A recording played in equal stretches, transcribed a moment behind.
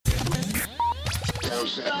we're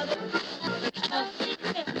getting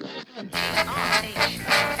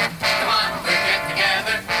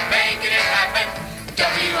together, making it happen.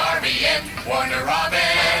 WRBN, Warner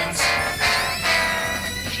Robins.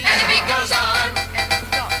 And the beat goes on.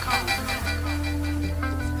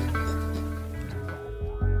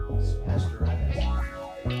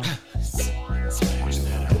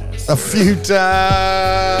 A few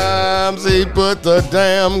times he put the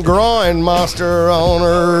damn groin monster on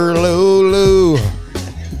her Lulu.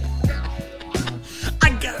 I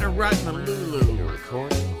got it right in the Lulu.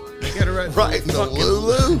 I got it right, Right in the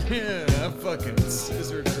Lulu? Yeah, I fucking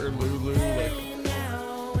scissored her Lulu.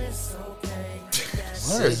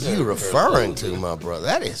 What are you referring to, my brother?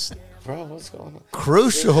 That is Bro, what's going on?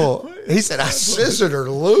 crucial. He said, I scissored her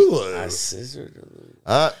Lulu. I scissored her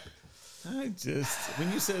Lulu.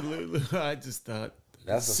 When you said Lulu, I just thought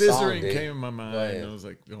That's a song, scissoring dude. came in my mind. Go ahead. I was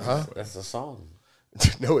like, oh, Huh? That's a song.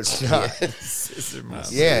 No, it's not. scissor my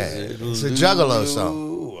Yeah, it's a juggalo song.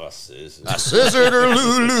 Ooh, I scissored. I scissored her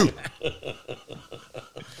Lulu.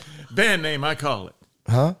 band name, I call it.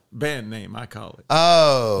 Huh? Band name, I call it.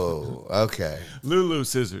 Oh, okay. Lulu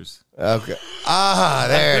Scissors. Okay. Ah,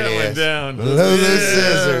 there That it went is. down. Lulu Yeah.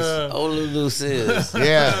 Scissors. Oh, Lulu Sis.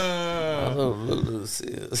 Yeah. Oh, Lulu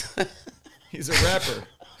Sis. He's a rapper.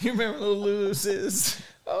 You remember Little Lulu Sis?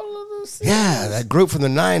 Oh, Lulu Sis. Yeah, that group from the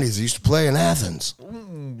 90s used to play in Athens.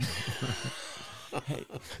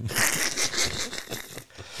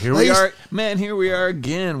 Here we are. Man, here we are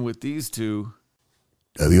again with these two.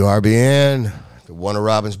 WRBN, the Warner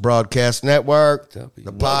Robins Broadcast Network, the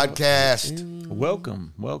podcast.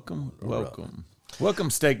 Welcome, welcome, welcome. Welcome,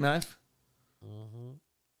 Steak Knife.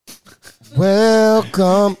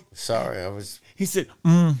 Welcome, Sorry, I was. He said,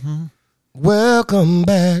 welcome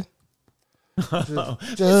back.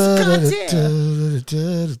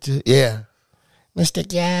 Yeah. Mr.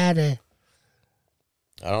 Gatter.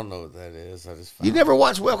 I don't know what that is. I just. You never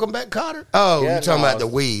watched Welcome Back, Cotter? Oh, Yeah, you're talking no, about the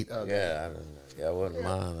weed. Yeah, I don't know. Yeah, I wasn't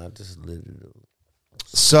mine. I just lit it up.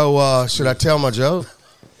 So, should I tell my joke?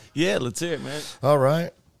 yeah, let's hear it, man. All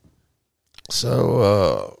right.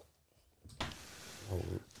 So,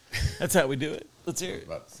 That's how we do it. Let's hear it.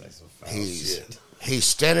 About to say some foul he's shit. he's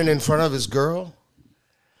standing in front of his girl,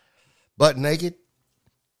 butt naked.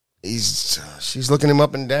 She's looking him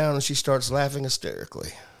up and down, and she starts laughing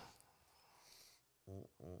hysterically.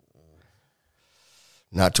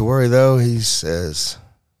 Not to worry, though, he says,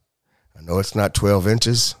 I know it's not 12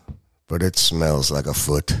 inches, but it smells like a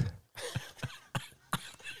foot.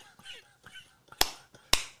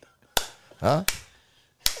 Huh?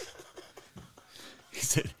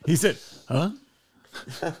 He said, huh?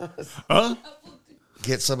 Huh?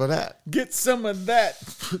 Get some of that. Get some of that.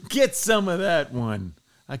 Get some of that one.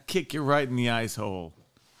 I kick you right in the ice hole.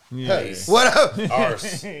 Hey, Yes. what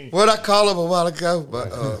Arse. what I call him a while ago,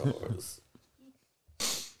 but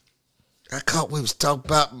I caught we was talking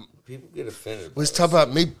about People get offended. we was talking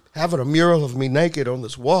about me having a mural of me naked on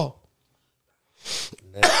this wall,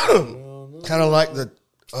 kind of like the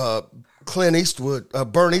Clint Eastwood,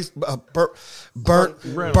 burnt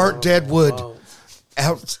dead wood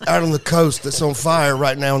out on the coast that's on fire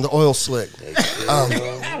right now in the oil slick.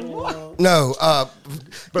 No,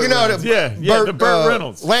 you know, the Burt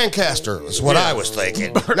Reynolds. Lancaster is what I was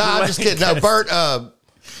thinking. No, I'm just kidding. No, Burt.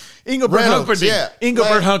 Engelbert Reynolds, Humperdinck. yeah.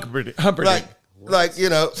 Engelbert Humperdinck. Like you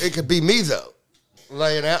know, it could be me though,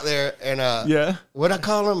 laying out there and Yeah. what I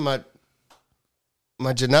call them, my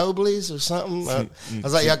Ginobili's or something. I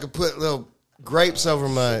was like, I could put little grapes over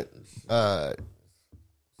my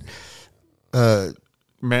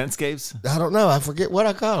Manscapes. I don't know. I forget what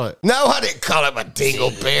I call it. No, I didn't call it my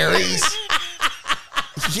dingleberries.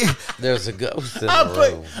 There's a ghost in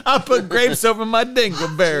the room. I put grapes over my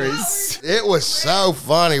dingleberries. It was so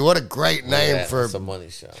funny. What a great name Yeah, for it's a money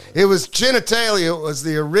shot. it was genitalia. It was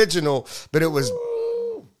the original, but it was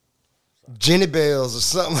Jenny Bells or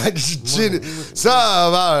something like Jenny.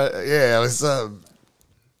 Yeah, it was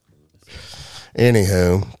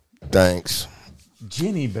Anywho, thanks.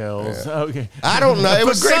 Jenny Bells. Okay. I don't know. It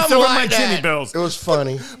was Put grapes something over like my that. Jenny Bells. It was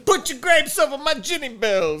funny. Put your grapes over my Jenny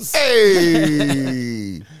Bells.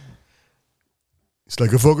 Hey, it's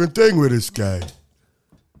like a fucking thing with this guy.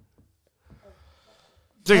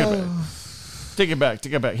 Take it back. Take it back.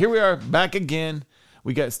 Take it back. Here we are, back again.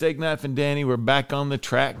 We got Steak Knife and Danny. We're back on the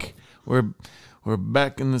track. We're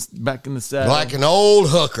back in the saddle. Like an old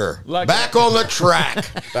hooker. Like back on the track.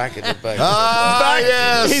 Back in the back. Ah,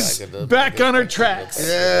 yes. He's back on her tracks.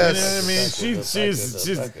 Yes. You know what I mean?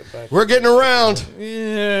 She's We're getting around.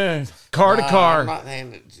 yeah. Car to car. I'm not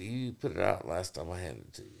handing it to you. You put it out last time I handed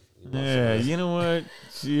it to you. Yeah, you know what?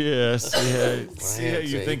 Yeah, see how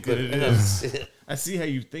you think that it is. I see how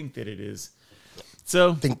you think that it is.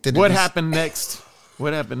 So, what happened next?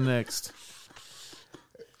 What happened next?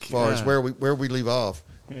 As far as where we leave off.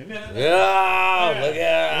 Yeah, look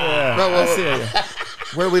at No, I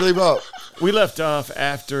see. where we leave off. We left off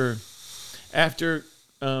after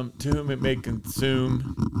to whom it may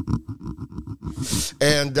consume.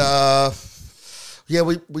 And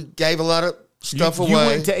we gave a lot of stuff away. You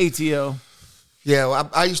went to ATL. Yeah, well,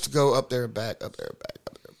 I used to go up there and back.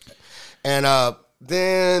 And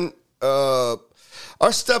then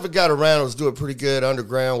our stuff had got around. It was doing pretty good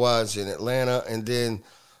underground-wise in Atlanta. And then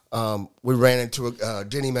we ran into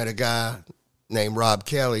Denny met a guy named Rob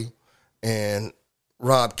Kelly. And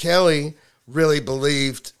Rob Kelly really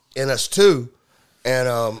believed in us, too.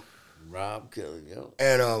 And Rob Kelly, yo.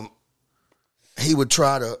 And he would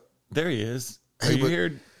try to... There he is. Are you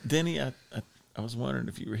here, Denny? I was wondering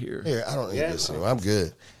if you were here. Yeah, I don't need this anymore. I'm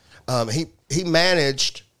good. He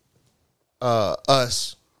managed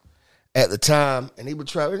us at the time, and he would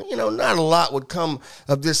try. You know, not a lot would come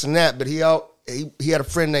of this and that, but he had a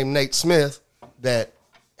friend named Nate Smith that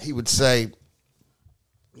he would say,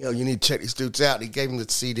 you know, you need to check these dudes out. And he gave him the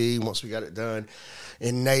CD once we got it done,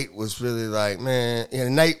 and Nate was really like, man.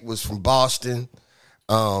 And Nate was from Boston,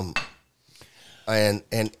 and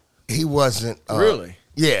he wasn't Really.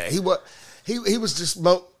 Yeah, he was. He was just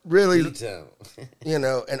really, B-Town. you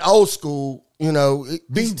know, an old school, you know.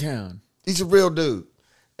 Beantown. He's a real dude.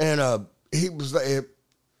 And he was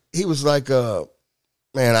like,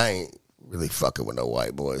 man, I ain't really fucking with no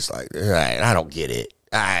white boys. Like, all right, I don't get it.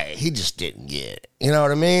 All right, he just didn't get it. You know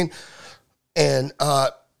what I mean? And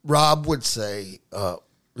Rob would say,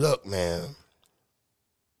 look, man,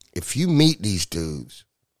 if you meet these dudes,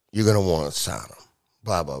 you're going to want to sign them.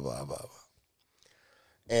 Blah, blah, blah, blah, blah.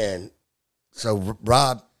 And so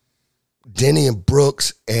Rob, Denny and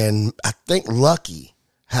Brooks, and I think Lucky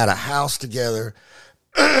had a house together.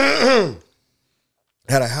 And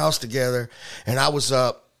I was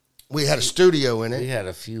up. We had a studio in it. We had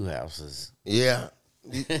a few houses. Yeah.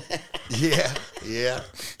 Yeah.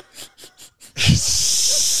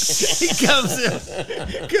 He comes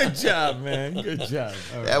in. Good job, man. Good job.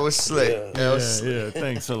 All right. That was slick. Yeah,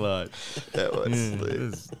 thanks a lot. That was slick.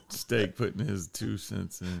 This Steak putting his 2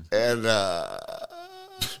 cents in. And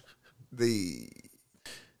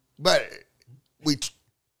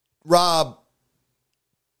Rob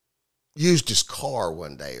used his car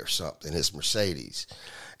one day or something, his Mercedes,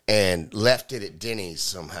 and left it at Denny's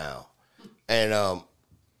somehow, and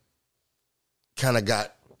kind of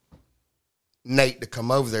got Nate to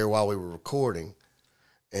come over there while we were recording,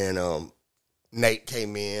 and Nate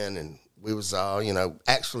came in, and we was all, you know,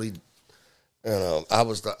 actually, I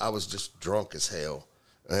was just drunk as hell,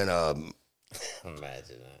 and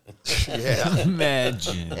Imagine that. yeah,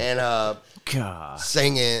 Imagine. and God.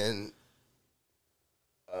 singing.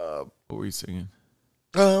 What were you singing?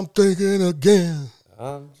 I'm thinking again.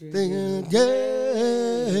 I'm Thinking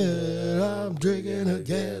again. I'm drinking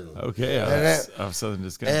again. Okay, I was Southern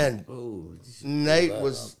Discount. And Ooh, Nate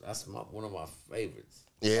was, that's one of my favorites.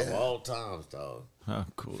 Yeah. Of all times, dog. Oh,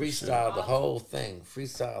 cool. Freestyle the whole thing.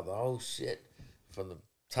 Freestyle the whole shit from the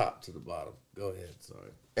top to the bottom. Go ahead.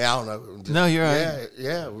 Sorry. yeah, I don't know. No, you're right.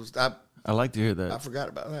 Yeah. It was, I like to hear I that. forgot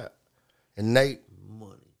about that. And Nate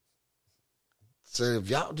Money. said, if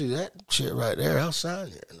y'all do that shit right there, I'll sign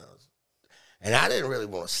you. And I didn't really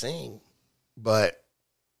want to sing, but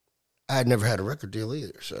I had never had a record deal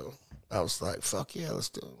either. So I was like, fuck yeah, let's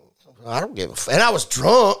do it. I don't give a fuck. And I was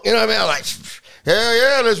drunk, you know what I mean? I was like, hell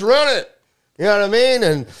yeah, let's run it. You know what I mean?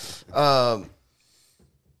 And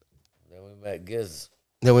Then we met Giz.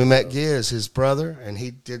 then we met Giz, his brother, and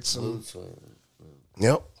he did some. Blue Swing.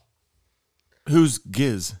 Yep. Who's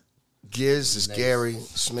Giz? Giz is Gary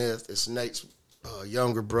Smith. It's Nate's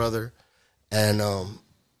younger brother. And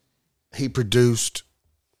he produced,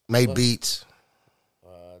 made beats.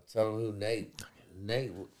 Tell him who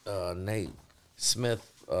Nate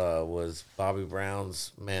Smith was Bobby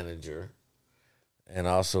Brown's manager, and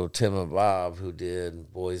also Tim and Bob, who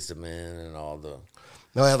did Boys to Men and all the.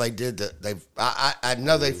 No, yeah, they did the. I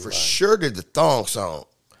know they for sure did the thong song.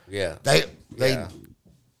 Yeah, They yeah.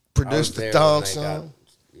 produced the thong song.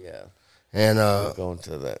 Yeah, And going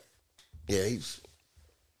to that. yeah,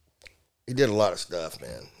 he did a lot of stuff,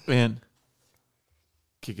 man. Man.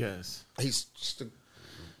 Kick ass. He's just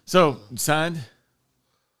So, signed?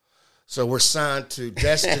 so we're signed to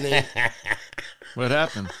Destiny. What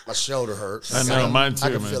happened? My shoulder hurts. I know, mine too, I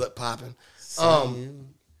can man. feel it popping.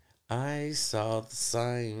 I saw the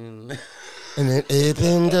sign. And it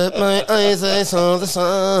opened up my eyes. I saw the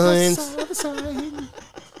signs.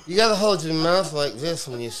 You gotta hold your mouth like this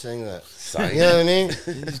when you sing that. You know what I mean?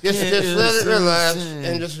 Just let it relax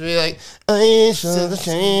and just be like, I saw the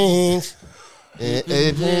change. It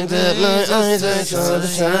opened up my eyes, I saw the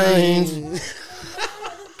signs.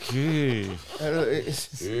 Okay. All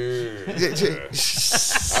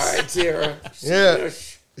right, Tierra. Yeah.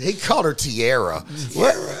 He called her Tiara.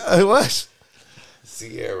 What?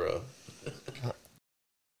 Sierra.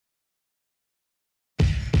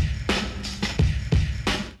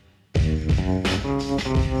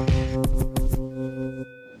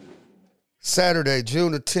 Saturday,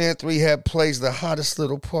 June the 10th, Rehab plays the hottest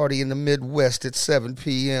little party in the Midwest at 7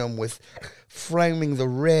 p.m. with Framing the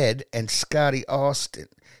Red and Scotty Austin.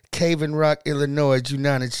 Cave and Rock, Illinois,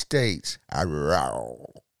 United States.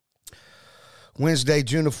 Wednesday,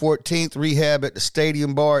 June the 14th, Rehab at the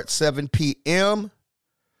Stadium Bar at 7 p.m.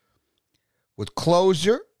 with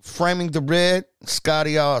Closure, Framing the Red,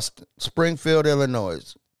 Scotty Austin, Springfield,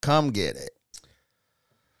 Illinois. Come get it.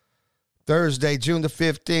 Thursday, June the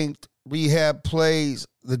 15th, Rehab plays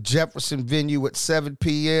the Jefferson venue at 7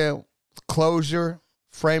 p.m. Closure,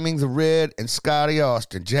 Framing the Red, and Scotty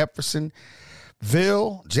Austin, Jeffersonville,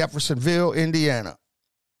 Indiana.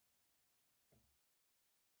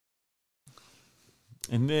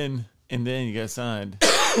 And then you got signed.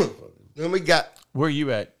 Then we got Where are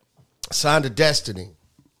you at? signed to Destiny.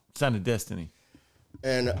 Signed to Destiny.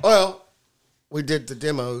 And, well, we did the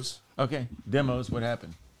demos. Okay. Demos, what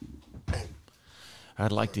happened?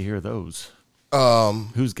 I'd like to hear those.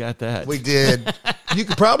 Who's got that? We did. You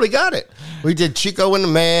could probably got it. We did Chico and the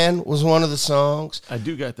Man was one of the songs. I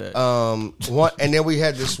do got that. One, and then we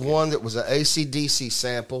had this one that was an AC/DC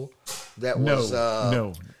sample. That was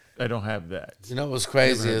no, I don't have that. You know what's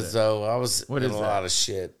crazy is though I was in a lot of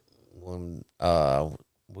shit when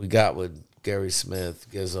we got with Gary Smith,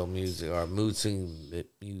 Gizzo Music, or Mood Swing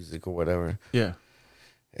Music or whatever. Yeah.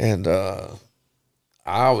 And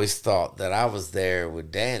I always thought that I was there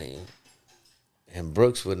with Danny and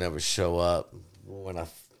Brooks would never show up. When I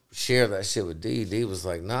shared that shit with D was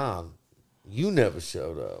like, nah, you never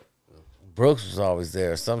showed up. Brooks was always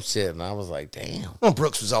there, some shit, and I was like, damn. Well,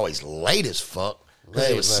 Brooks was always late as fuck because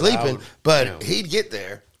he was sleeping, but he'd get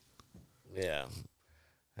there. Yeah.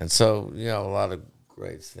 And so, you know, a lot of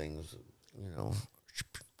great things, you know.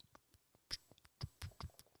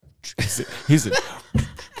 He's a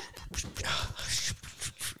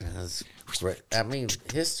That's great. I mean,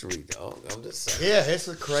 history, dog. I'm just saying. Yeah, it's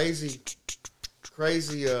a crazy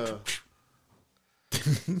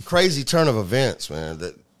turn of events, man.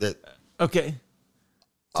 That okay.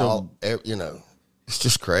 So, all, you know, it's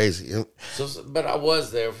just crazy. So, but I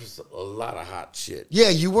was there for a lot of hot shit. Yeah,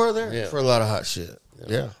 you were there for a lot of hot shit.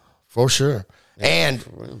 Yeah, for sure. Yeah, and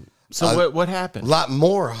so what happened? A lot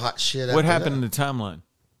more hot shit. What happened in the timeline?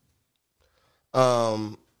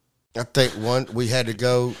 I think we had to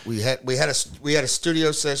go. We had a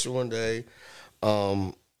studio session one day.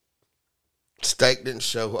 Steak didn't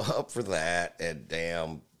show up for that, and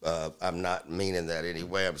damn, I'm not meaning that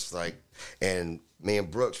anyway. I was like, and me and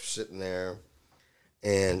Brooks were sitting there,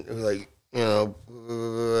 and it was like, you know,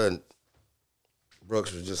 and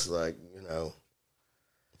Brooks was just like, you know,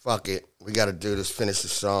 fuck it, we got to do this, finish the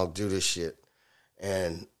song, do this shit,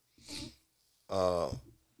 and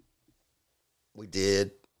we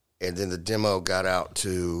did. And then the demo got out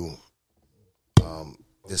to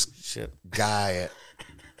this guy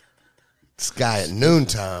at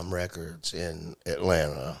Noontime Records in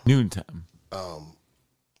Atlanta. Noontime.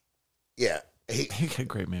 Yeah, he got a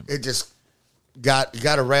great memory. It just got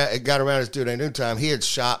around this dude at Noontime. He had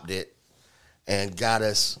shopped it and got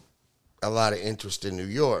us a lot of interest in New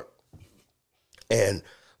York. And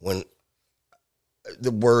when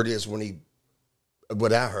the word is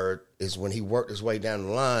what I heard is when he worked his way down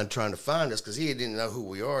the line trying to find us, because he didn't know who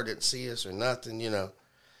we are, didn't see us or nothing, you know.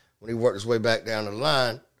 When he worked his way back down the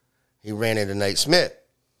line, he ran into Nate Smith.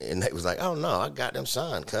 And Nate was like, oh, no, I got them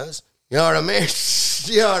signed, cuz. You know what I mean?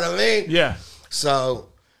 You know what I mean? Yeah. So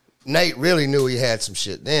Nate really knew he had some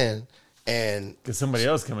shit then. And because somebody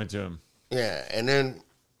else coming to him. Yeah. And then,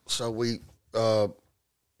 so we, blah,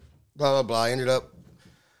 blah, blah, ended up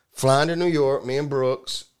flying to New York, me and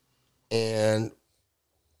Brooks, and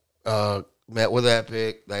met with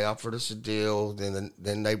Epic. They offered us a deal. Then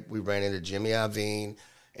we ran into Jimmy Iovine,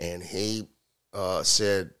 and he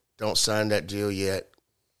said, "Don't sign that deal yet.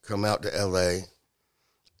 Come out to L.A.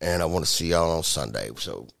 and I want to see y'all on Sunday."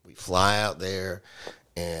 So we fly out there,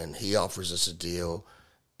 and he offers us a deal,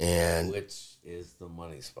 and which is the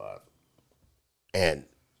money spot. And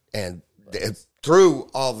through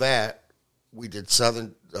all that, we did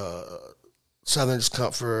Southern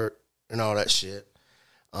Discomfort and all that shit.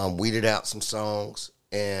 Weeded out some songs,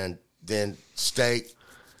 and then Steak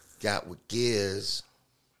got with Giz,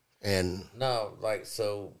 and no, like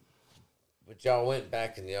so. But y'all went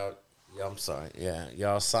back and y'all I'm sorry, yeah,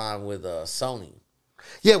 y'all signed with Sony.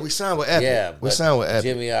 Yeah, we signed with Epic. Yeah, we signed with Epic.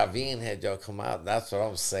 Jimmy Iovine had y'all come out. That's what I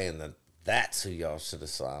was saying. That's who y'all should have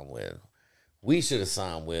signed with. We should have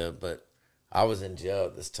signed with, but I was in jail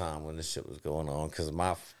at this time when this shit was going on because of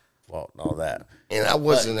my fault and all that. And I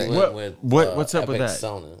wasn't. What's up Epic with that?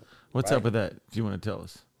 Sony, What's right? up with that? Do you want to tell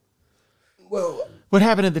us? Well, What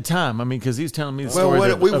happened at the time? I mean, because he's telling me the well,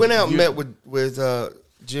 story. we went out and met with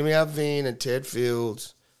Jimmy Iovine and Ted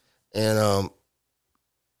Fields, and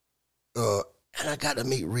I got to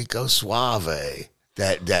meet Rico Suave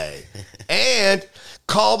that day, and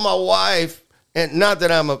called my wife. And not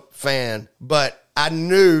that I'm a fan, but I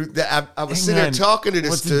knew that I was sitting there talking to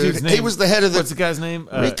this dude. He was the head of the. What's the guy's name?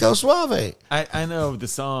 Rico Suave. I know the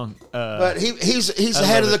song, but he's the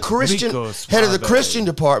head of the Christian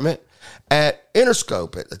department at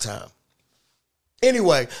Interscope at the time.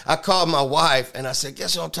 Anyway, I called my wife and I said,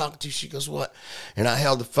 "Guess who I'm talking to?" She goes, "What?" And I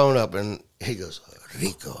held the phone up and he goes,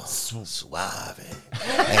 "Rico Suave."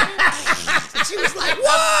 And she was like,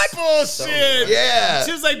 "What? Bullshit." Yeah.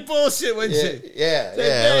 She was like, bullshit, wasn't she? Yeah,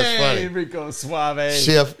 that was funny. Rico Suave.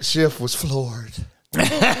 Schiff was floored.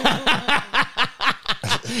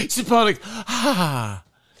 She's probably like,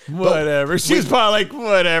 whatever. She's probably like,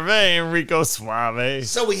 whatever. That ain't Rico Suave.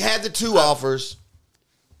 So we had the two offers,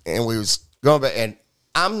 and we was going back. And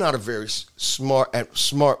I'm not a very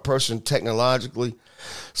smart person technologically,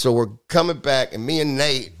 so we're coming back, and me and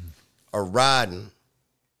Nate are riding.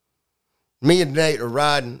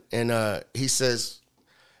 And he says,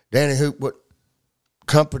 "Danny, what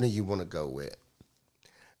company you want to go with?"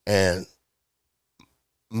 And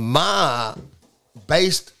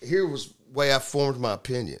here was the way I formed my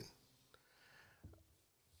opinion.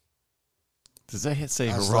 Does that say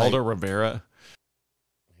I was Geraldo like- Rivera?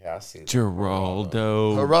 Yeah, I see that.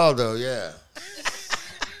 Geraldo. Yeah.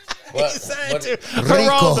 What,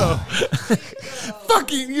 Geraldo.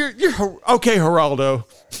 Fucking, you're okay, Geraldo.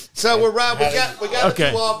 So we're riding. We got Okay.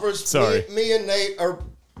 the two offers. Sorry. Me and Nate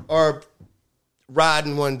are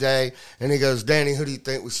riding one day, and he goes, "Danny, who do you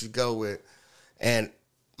think we should go with?" And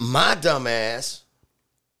my dumb ass,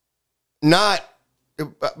 I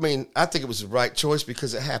think it was the right choice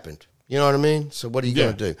because it happened. You know what I mean? So what are you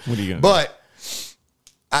going to do? What are you going to do? But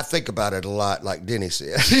I think about it a lot, like Denny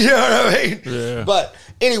said. You know what I mean? Yeah. But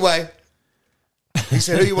anyway, he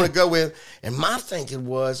said, "Who you want to go with?" And my thinking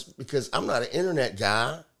was, because I'm not an internet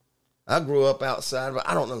guy, I grew up outside, but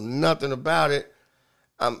I don't know nothing about it.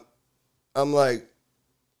 I'm like,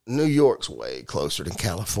 New York's way closer than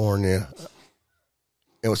California.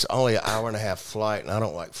 It was only an hour and a half flight, and I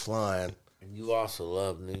don't like flying. And you also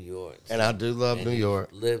love New York. And I do love New York.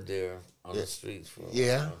 Lived there on the streets for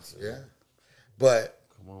Yeah. But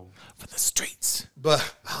For the streets.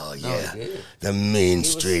 the mean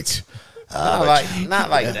streets. not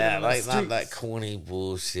like that. Like not that corny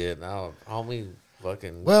bullshit. No, homie,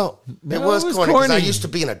 fucking. Well, No, it was it was corny because I corny. used to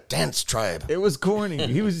be in a dance tribe. It was corny.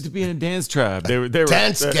 He was to be in a dance tribe. They were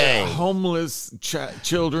Dance gang. homeless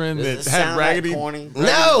children Does that it had sound raggedy. like corny?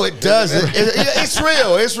 No, it doesn't. It's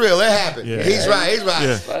real. It's real. It happened. Yeah. He's right.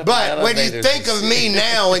 Yeah. But when you Elevators think and of me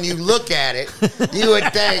now and you look at it, you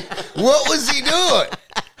would think, what was he doing?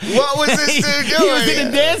 What was this dude doing? He was in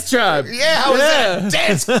a dance tribe. Yeah, I was in a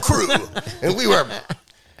dance crew. And we were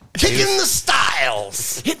kicking the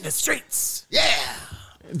styles. Hitting the streets. Yeah.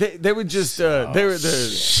 They were just they were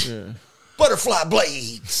the Butterfly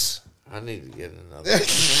blades. I need to get another.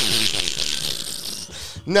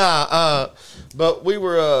 But we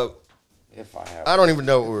were, If I have. I don't even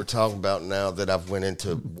know what we were talking about now that I've went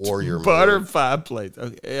into warrior mode. butterfly plates.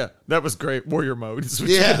 Okay, yeah, that was great. Warrior mode is what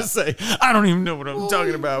you're Yeah. gonna say. I don't even know what I'm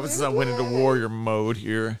talking about since I went into warrior mode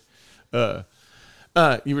here. You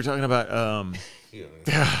were talking about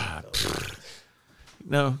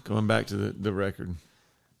no, going back to the record.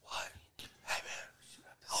 What? Hey, man.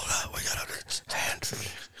 Hold on. We got to understand.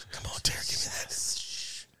 Come on, Terry. Give me that.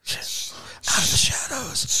 Shh. Out of the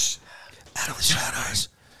shadows. Out of the shadows.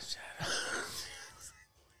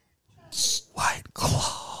 White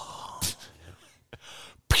claw.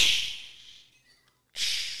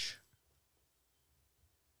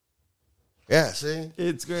 Yeah, see?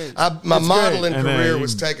 It's great. My It's modeling great. And career then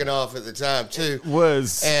was taking off at the time, too.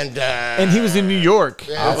 was And he was in New York.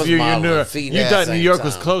 I was you modeling knew feet you at thought the New same York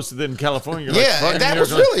was time. closer than California. Like, yeah, fucking that New was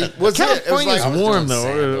York really, was it? It was California's like, warm doing though.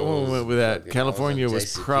 sandals, With that, fucking California all was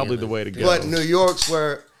JCPenney. probably the way to go. but New York's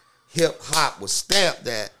where hip hop was stamped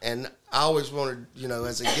at, and I always wanted,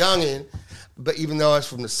 as a youngin', but even though I was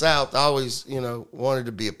from the South, I always, wanted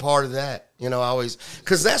to be a part of that, You know, I always,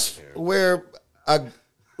 because that's where I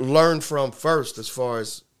learned from first as far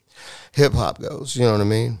as hip hop goes. You know what I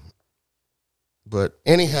mean? But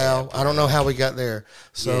anyhow, I don't know how we got there.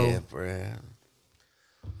 So, yeah, Brad.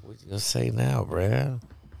 What you gonna say now, Brad?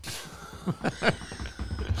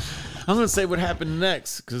 I'm gonna say what happened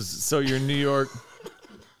next, because so you're in New York.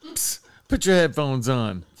 Psst, put your headphones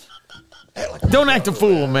on. Don't act a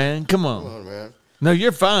fool, man. Come on. Come on, man. No,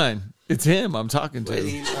 you're fine. It's him I'm talking to.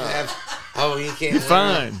 He can't. He's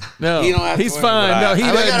fine. No, He don't have to he's worry fine. about No, it. he We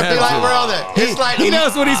doesn't gotta have be like to. we're on that. It's like He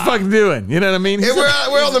knows what he's fucking doing. You know what I mean? Hey,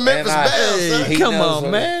 we're on the Memphis And Bells. Hey, He come knows on,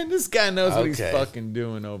 what- man. This guy knows what he's Okay. fucking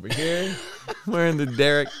doing over here. Wearing the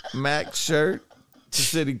Derek Mack shirt to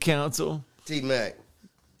city council. D-Mac.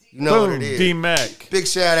 You know what Boom, it is. D-Mac. Big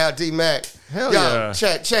shout out D-Mac. Hell Yo, yeah.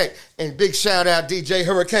 check. And big shout out DJ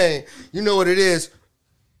Hurricane. You know what it is.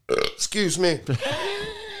 Excuse me.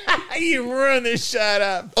 You run this shot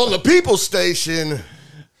up. On the People Station,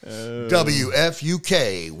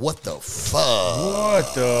 WFUK. What the fuck?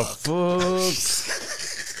 What the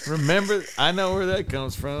fuck? Remember, I know where that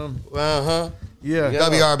comes from. Uh-huh. Yeah.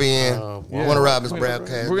 WRBN. Yeah. Warner Robins We're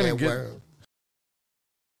broadcast. gonna get- network.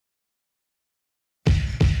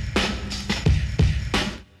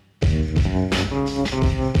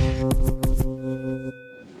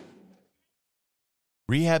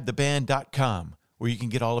 RehabTheBand.com, where you can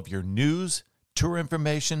get all of your news, tour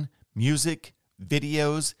information, music,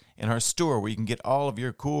 videos, and our store where you can get all of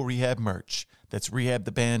your cool rehab merch. That's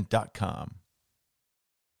RehabTheBand.com.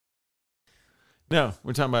 No,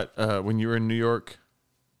 we're talking about when you were in New York.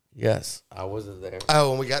 Yes, I wasn't there.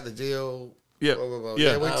 Oh, and we got the deal. Yeah.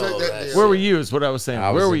 Yeah, we Oh, took that that's- deal. Where were you is what I was saying.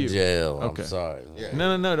 I Where was were in you? jail. Okay. I'm sorry. Yeah.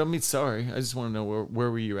 No, don't be sorry. I just want to know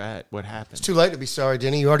where were you at? What happened? It's too late to be sorry,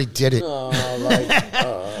 Denny. You already did it.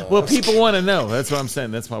 Well, people want to know. That's what I'm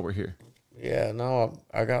saying. That's why we're here. Yeah, no,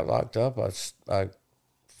 I got locked up. I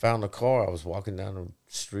found a car. I was walking down the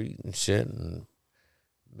street and shit in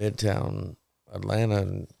Midtown Atlanta,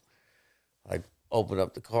 and I opened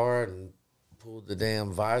up the car and pulled the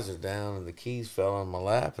damn visor down, and the keys fell on my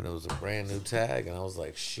lap, and it was a brand new tag, and I was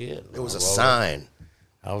like, shit. It was a I rolled sign.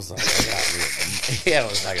 I was like, I got me. Yeah, it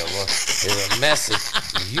was like it was a message.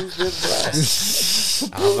 You've been blessed.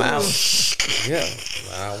 I'm out. Yeah,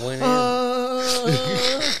 I went in.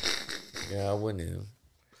 Yeah, I went in.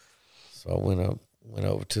 So I went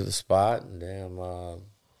over to the spot, and damn,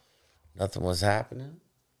 nothing was happening.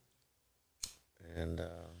 And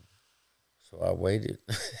so I waited.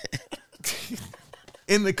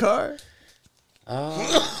 In the car?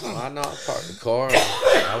 I know I parked the car.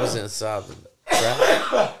 I was inside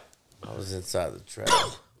the trap.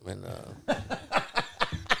 And I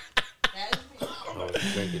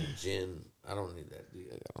was drinking gin. I don't need that.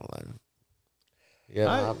 I don't like it.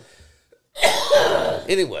 Yeah.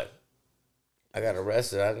 Anyway, I got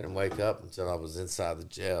arrested. I didn't wake up until I was inside the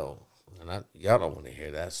jail. And y'all don't want to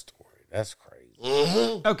hear that story. That's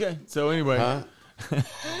crazy. Okay. So anyway. Huh?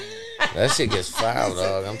 That shit gets filed,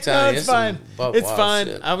 dog. I'm No, telling you, it's fine. buck It's wild fine.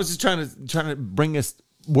 shit. I was just trying to bring us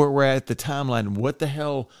where we're at the timeline. What the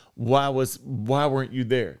hell? Why weren't you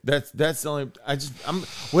there? That's the only.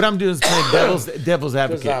 What I'm doing is playing devil's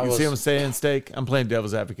advocate. You see what I'm saying, Steak? I'm playing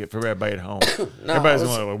devil's advocate for everybody at home. Everybody's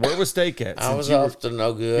going, where was Steak at? I was you were- off to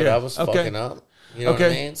no good. Yeah, I was okay. fucking up. You know okay,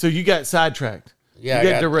 what I mean? so you got sidetracked. Yeah, you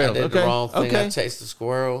got derailed. I did okay, the wrong thing. okay, I chased the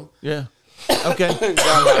squirrel. yeah, okay.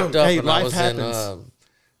 Got locked up, Hey, and I life was happens.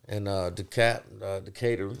 in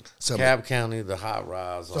Decatur, Somebody- Cab County, the hot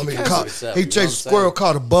rods. on Somebody 47, he you know chased what a I'm squirrel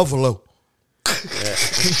called a buffalo.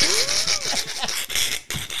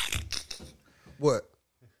 What?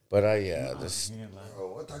 But just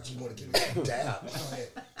Oh, I thought you wanted to give me some dab.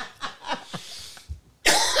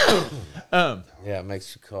 yeah, it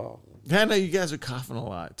makes you call. I know you guys are coughing a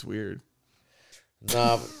lot. It's weird.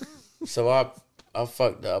 No, so I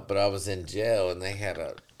fucked up, but I was in jail, and they had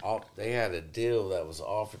a deal that was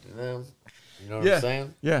offered to them. You know what Yeah, I'm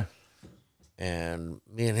saying? yeah. And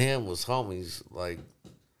me and him was homies, like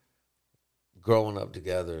growing up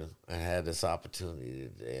together, and had this opportunity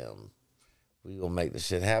to we gonna make this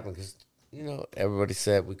shit happen because everybody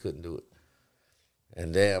said we couldn't do it,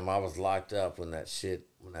 and I was locked up when that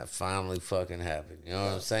finally fucking happened. You know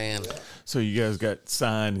what I'm saying? So you guys got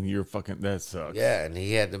signed, and you're fucking. That sucks. Yeah, and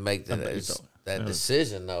he had to make bet you that don't.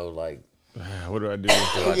 decision though, like. What do I do? Do I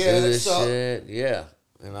Yeah, do that this sucked. shit? Yeah.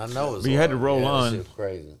 And I know it's But you had to hard. roll Yeah, that on. shit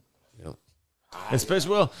crazy. Yep.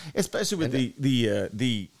 Especially with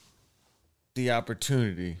the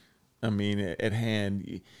opportunity. I mean, at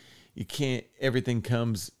hand, you can't. Everything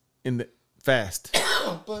comes in the fast.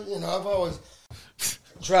 But I've always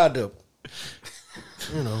tried to,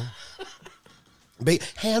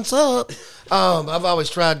 Hands up. I've always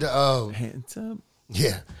tried to. Hands up.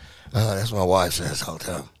 Yeah, that's what my wife says all the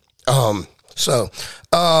time.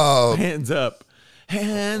 Hands up.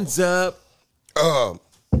 Hands up.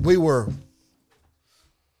 We were.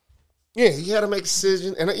 Yeah, you had to make a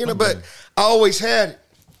decision, and but I always had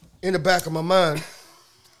in the back of my mind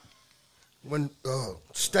when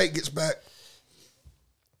state gets back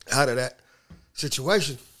out of that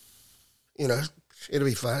situation, it'll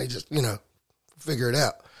be fine. Just figure it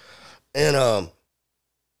out. And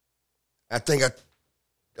I think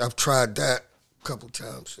I've tried that a couple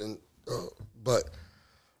times, and but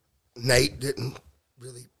Nate didn't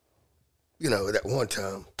really, that one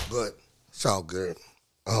time. But it's all good.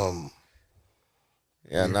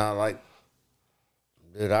 Yeah, no, like,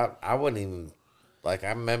 dude, I wouldn't even, like, I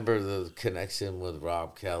remember the connection with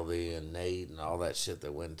Rob Kelly and Nate and all that shit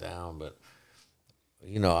that went down, but,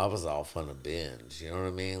 I was off on a binge, you know what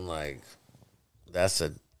I mean? Like,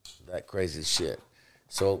 that crazy shit.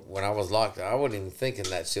 So when I was locked out, I wasn't even thinking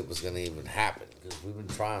that shit was going to even happen, because we've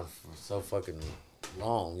been trying for so fucking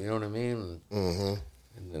long, you know what I mean? And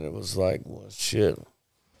then it was like, well, shit.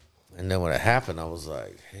 And then when it happened, I was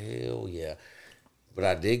like, hell yeah. But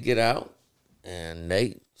I did get out, and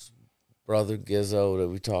Nate's brother, Gizzo, that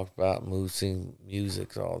we talked about,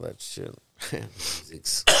 music, all that shit.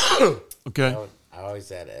 Musics. Okay. I always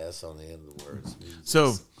had an S on the end of the words. Musics.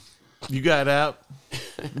 So, you got out.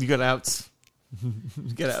 You got outs.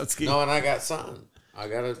 You got out ski. No, and I got signed. I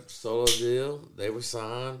got a solo deal. They were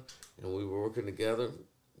signed, and we were working together.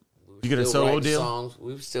 You got a solo deal? Songs.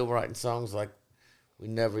 We were still writing songs like we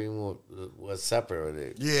never even was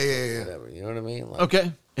separated. Yeah. Whatever. You know what I mean? Like,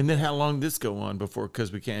 Okay. And then how long did this go on before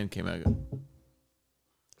Cause We Can came out?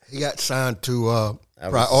 He got signed to that was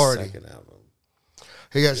Priority. the second album.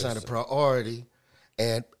 He got signed to Priority,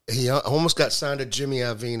 and he almost got signed to Jimmy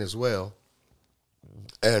Iovine as well.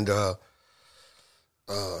 And so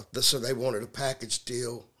they wanted a package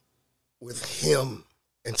deal with him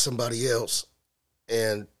and somebody else,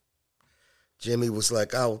 and Jimmy was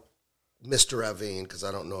like, "Oh, Mr. Iovine," because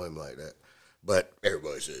I don't know him like that. But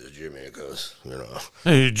everybody says Jimmy because,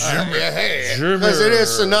 Hey, Jimmy. Jimmy. Because it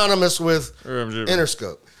is synonymous with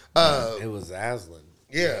Interscope. It was Aslan.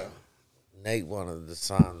 Yeah. Nate wanted to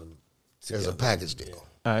sign them There's a package deal.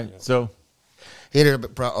 All right. So He ended up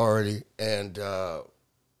at Priority and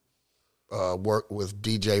worked with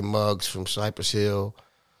DJ Muggs from Cypress Hill.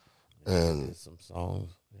 And some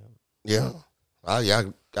songs. yeah, I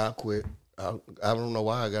quit. I don't know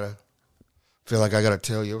why I feel like I gotta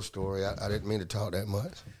tell your story. I didn't mean to talk that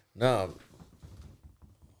much. No.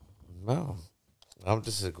 I'm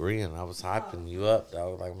just agreeing. I was hyping you up. I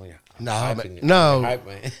was like, man, No, hyping you. no. Hype,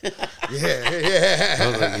 man. Yeah. I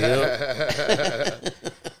was like, yep.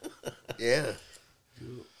 Yeah.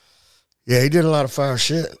 Yeah, he did a lot of fire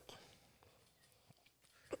shit.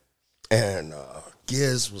 And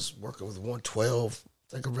Giz was working with 112, I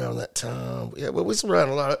think around that time. Yeah, but we was around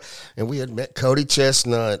a lot and we had met Cody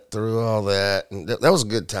Chestnut through all that. And that was a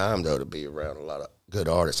good time, though, to be around a lot of good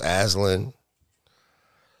artists. Aslan.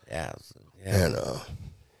 Yeah. And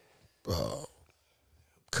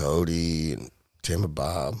Cody and Tim and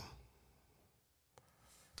Bob.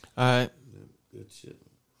 all right. Good shit.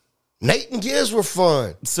 Nate and Giz were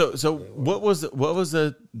fun. So what was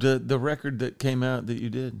the record that came out that you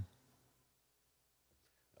did?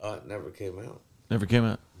 It never came out. Never came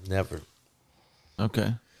out. Never.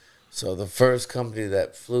 Okay. So the first company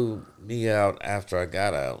that flew me out after I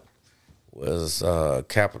got out was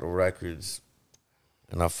Capitol Records.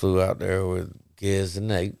 And I flew out there with Giz and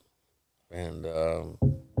Nate and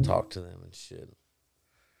talked to them and shit.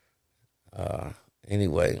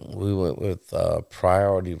 Anyway, we went with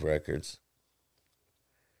Priority Records.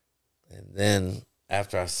 And then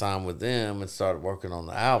after I signed with them and started working on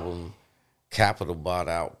the album, Capitol bought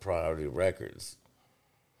out Priority Records.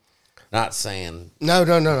 Not saying No.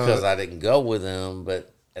 because I didn't go with them,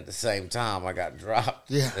 but at the same time, I got dropped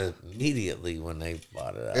immediately when they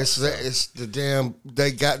bought it out. It's the damn,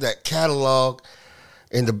 they got that catalog,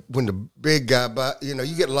 and when the big guy buy,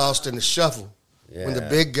 you get lost in the shuffle. Yeah. When the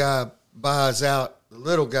big guy buys out the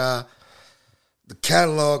little guy, the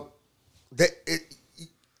catalog,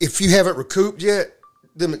 if you haven't recouped yet,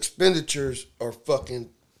 them expenditures are fucking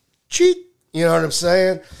cheap. You know what I'm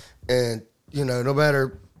saying? And, no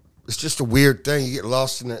matter, it's just a weird thing. You get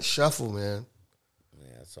lost in that shuffle, man.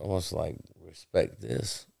 It's almost like respect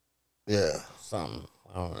this. Yeah. Something.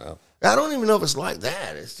 I don't know. I don't even know if it's like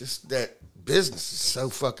that. It's just that business is so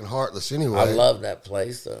fucking heartless anyway. I love that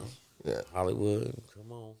place, though. Yeah. Hollywood.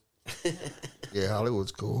 Come on. Yeah,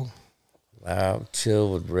 Hollywood's cool. I'll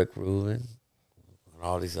chill with Rick Rubin and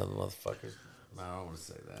all these other motherfuckers. I don't want to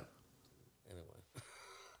say that. Anyway.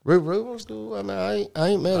 Rick Rubin's cool. I mean, I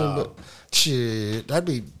ain't mad at him, but shit, that'd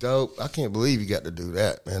be dope. I can't believe you got to do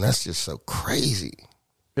that, man. That's just so crazy.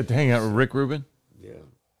 Get to hang out with Rick Rubin? Yeah.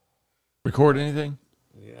 Record anything?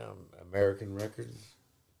 Yeah, American Records.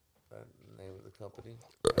 That's the name of the company.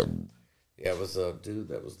 Yeah, it was a dude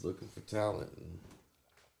that was looking for talent and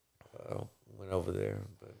went over there.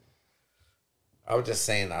 But I was just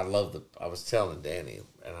saying, I was telling Danny,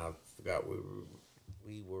 and I forgot we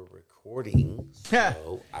were recording,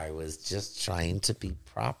 so I was just trying to be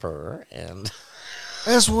proper and.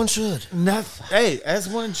 As one should. As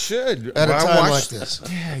one should. At a time like this.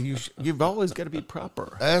 Yeah, you've always got to be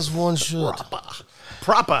proper. As one should.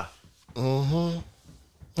 Proper. Mm-hmm.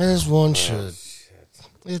 As one should.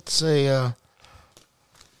 It's a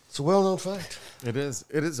well-known fact. It is.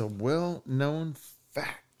 It is a well-known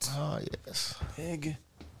fact. Oh, yes. Pig.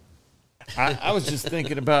 I was just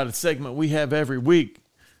thinking about a segment we have every week.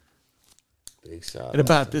 Big shot. At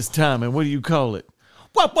about this time, and what do you call it?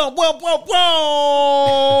 Whoa, whoa, whoa, whoa,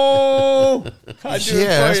 whoa! That's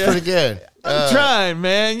pretty good. I'm trying,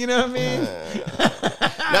 man. You know what I mean?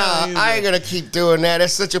 I ain't gonna keep doing that.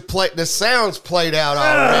 It's such a the sound's played out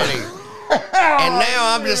already, and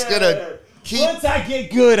now I'm just gonna keep. Once I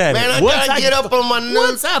get good at man, it, I gotta get up on my notes.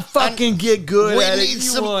 Once I fucking get good we at need it,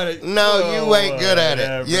 some. want it. No, you ain't good at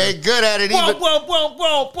it. You ain't good at it even. Whoa, whoa,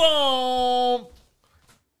 whoa, whoa!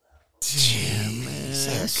 Damn,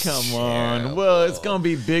 man. Come on. Well, it's going to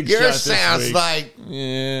be big shot Yours this sounds week. like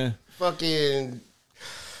fucking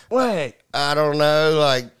what? I don't know,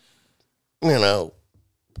 like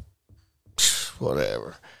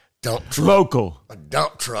whatever. Local. A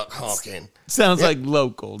dump truck honking. Sounds like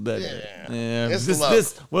local, doesn't it? Yeah.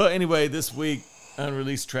 It's Well, anyway, this week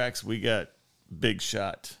unreleased tracks we got Big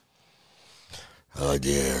Shot. I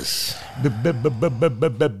guess.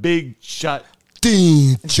 Big Shot.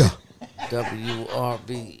 Danger.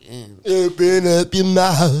 WRBN. Open up your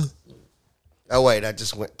mouth. Oh, wait, I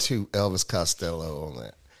just went to Elvis Costello on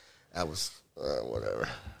that. That was, whatever.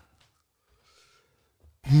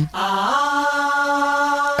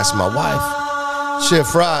 That's my wife.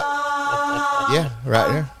 Chef Rock. Yeah, right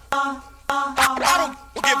there. I don't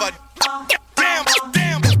give a damn.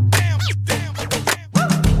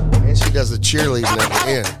 And she does the cheerleading at the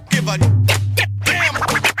end. Give a damn.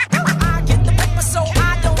 I get the paper, so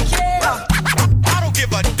I don't care. I don't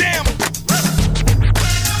give a damn.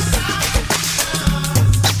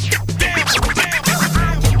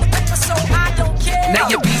 Now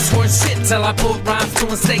your beats weren't shit till I put rhymes to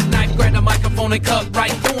a steak knife, grab a microphone and cut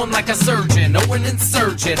right through them like a surgeon or an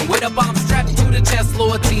insurgent with a bomb strapped to the chest,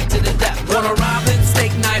 loyalty to the death. Wanna rob it,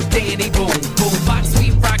 steak knife, Danny, boom, boom, box,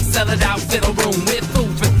 sweet rock, sell it out, fiddle room with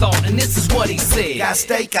food for thought, and this is what he said. Got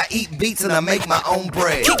steak, I eat beats, and I make my own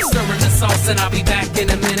bread. Keep stirring the sauce and I'll be back in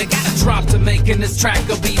a minute. Got a drop to making this track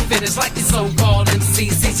will be finished like the so-called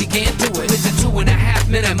MCs, you can't do it. With the 2.5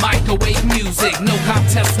 minute microwave music, no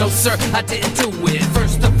contest, no sir, I didn't do it.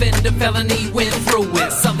 First offender felony, went through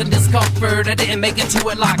it. Southern discomfort, I didn't make it to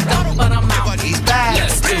it locked up, but I'm out. He's back.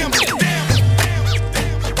 Let's do it.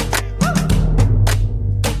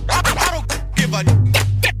 I don't give a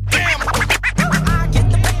damn. I get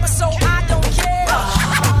the paper, so I don't care. I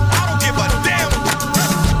don't give a damn.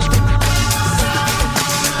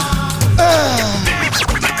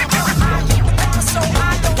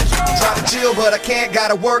 Try to chill, but I can't.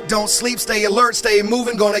 Gotta work, don't sleep, stay alert, stay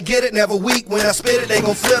moving. Gonna get it, never weak. When I spit it, they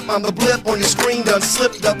gon' flip. I'm the blip on your screen, done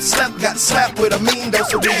slipped up, slept, got slapped with a mean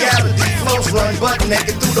dose of reality. Flows run butt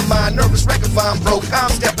naked through the mind. Nervous wreck if I'm broke. I'm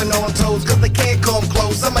stepping on toes, cause they can't come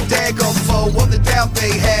close. I'm a daggone foe of the doubt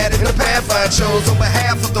they had in the path I chose. On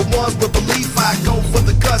behalf of the ones with belief, I go for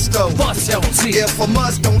the gusto. Bust your teeth. If I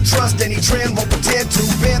must, don't trust any trend, won't pretend to.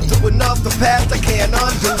 Been through enough, the past I can't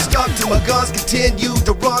undo. Stuck to my guns, continue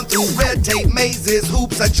to run through red tape mazes.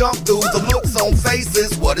 Hoops I jump through, the looks on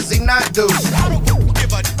faces. What does he not do? I don't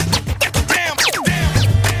give a damn.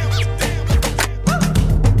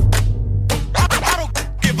 I don't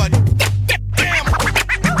give a damn.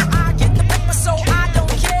 I get the paper, so I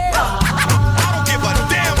don't care. I don't give a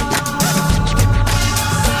damn.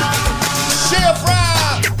 Chef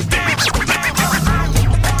Rock.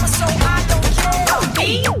 Be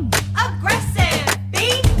aggressive.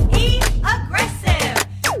 B-E aggressive.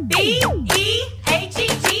 B-E-A-G-G-R-E-S-S-I-V-E.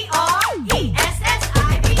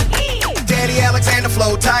 Danny Alexander,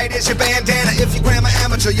 flow tight as your bandana. If you grab an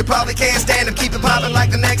amateur, you probably can't stand him. Keep it popping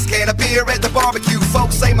like the next can of beer at the barbecue.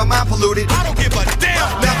 Folks say my mind polluted. I don't give a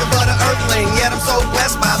damn. Nothing but an earthling, yet I'm so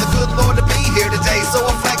blessed by the good Lord to be here today. So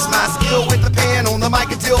I flex my skill with the pen on the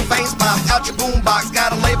mic until veins pop out your boombox.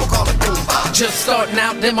 Got a label called a boombox. just starting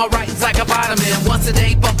out, then my writing's like a vitamin. Once a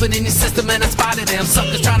day, bumping in your system, and I spotted them.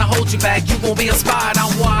 Suckers trying to hold you back, you won't be inspired.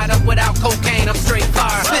 I'm wide up without cocaine, I'm straight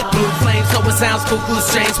fire. Spit blue flames, so it sounds cuckoo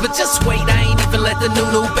strange. But just wait, I ain't even let the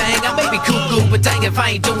new bang. I may be cuckoo, but dang if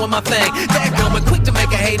I ain't doing my thing. That going quick to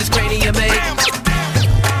make a hater's cranium ache.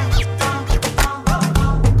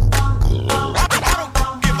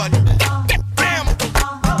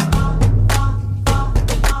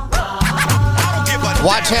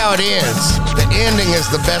 Watch how it ends. The ending is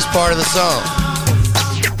the best part of the song.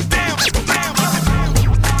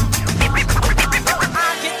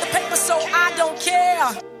 I get the paper, so I don't care.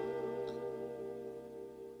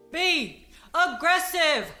 B,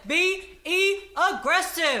 aggressive. B-E,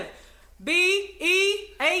 aggressive.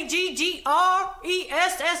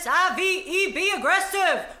 B-E-A-G-G-R-E-S-S-I-V-E, be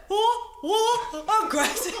aggressive. Woo,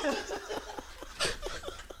 aggressive.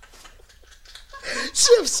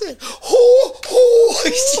 Chip said, "Hoo."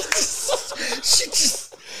 She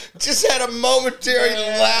just had a momentary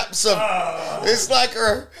lapse of. It's like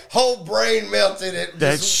her whole brain melted. At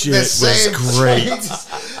That the shit same was great.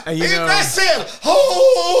 Be You know- aggressive. Hoo.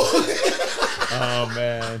 Oh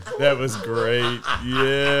man, that was great.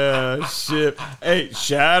 Yeah, Ship. Hey,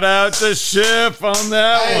 shout out to Ship on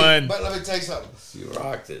that Hey, one. but let me tell you something. You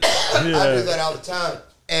rocked it. I do that all the time,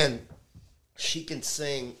 and she can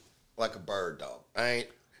sing like a bird dog. I ain't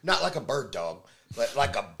not like a bird dog, but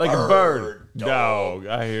like a bird dog.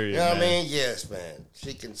 I hear you. You know what I man. mean? Yes, man.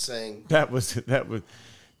 She can sing. That was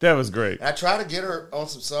great. I try to get her on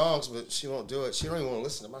some songs, but she won't do it. She don't even want to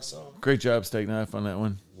listen to my song. Great job, Steak Knife, on that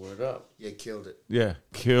one. Word up. Yeah, killed it. Yeah,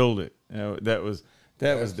 killed it. That was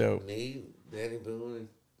dope. Me, Danny Boone, and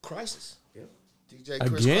Crisis. Yep. DJ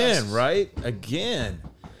Chris Again, Crisis. right? Again.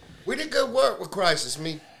 We did good work with Crisis.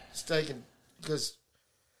 Me, Steak, and because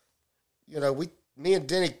me and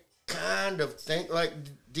Denny kind of think like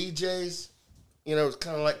DJs. You know, it's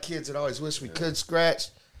kind of like kids that always wish we could scratch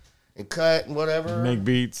and cut and whatever. Make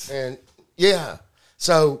beats. And yeah,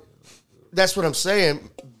 so that's what I'm saying.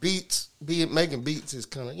 Making beats is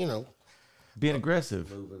kind of Being aggressive.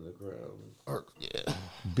 moving the crowd. or, yeah.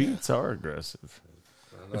 Beats are aggressive.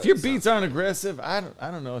 If your beats aren't aggressive, I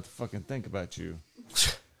don't know what to fucking think about you.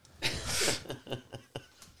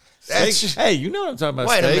 That's, Hey, you know what I'm talking about.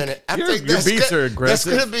 wait Steak. a minute. I Your think your that's beats good. are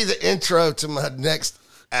aggressive. That's gonna be the intro to my next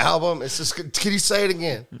album. It's just. Can you say it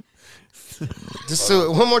again? Just do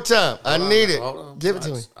it one more time. I need it. Hold on. Give it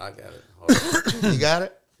to me. I got it. Hold on. You got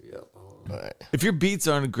it. Yep. Hold on. All right. If your beats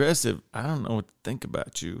aren't aggressive, I don't know what to think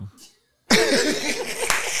about you.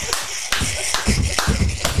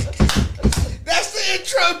 That's the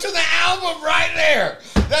intro to the album right there.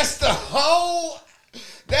 That's the whole.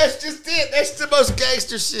 That's just it. That's the most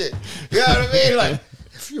gangster shit. You know what I mean? Like,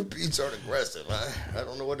 if your beats aren't aggressive, I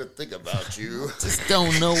don't know what to think about you. Just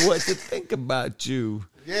don't know what to think about you.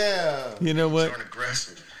 Yeah. You know what? Aren't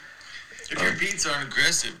aggressive. If your beats aren't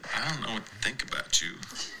aggressive, I don't know what to think about you.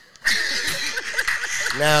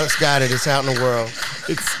 Now it's got it. It's out in the world.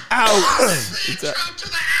 It's out. It's out. Intro to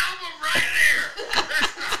the album right there.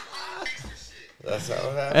 That's how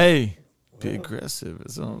it happened. Hey, be aggressive.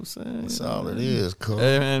 That's all I'm saying. That's all it is. Cool.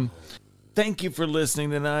 Hey, man. Thank you for listening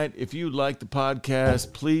tonight. If you like the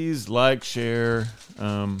podcast, please like, share,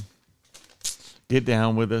 get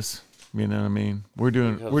down with us. You know what I mean? We're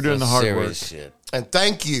doing the hard work. Serious shit. And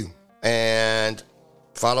thank you. And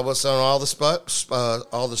follow us on all the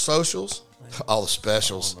all the socials, all the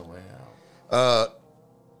specials. Come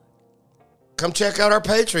check out our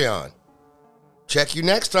Patreon. Check you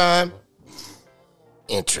next time.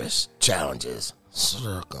 Interests, challenges,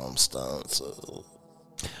 circumstances.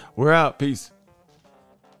 We're out. Peace.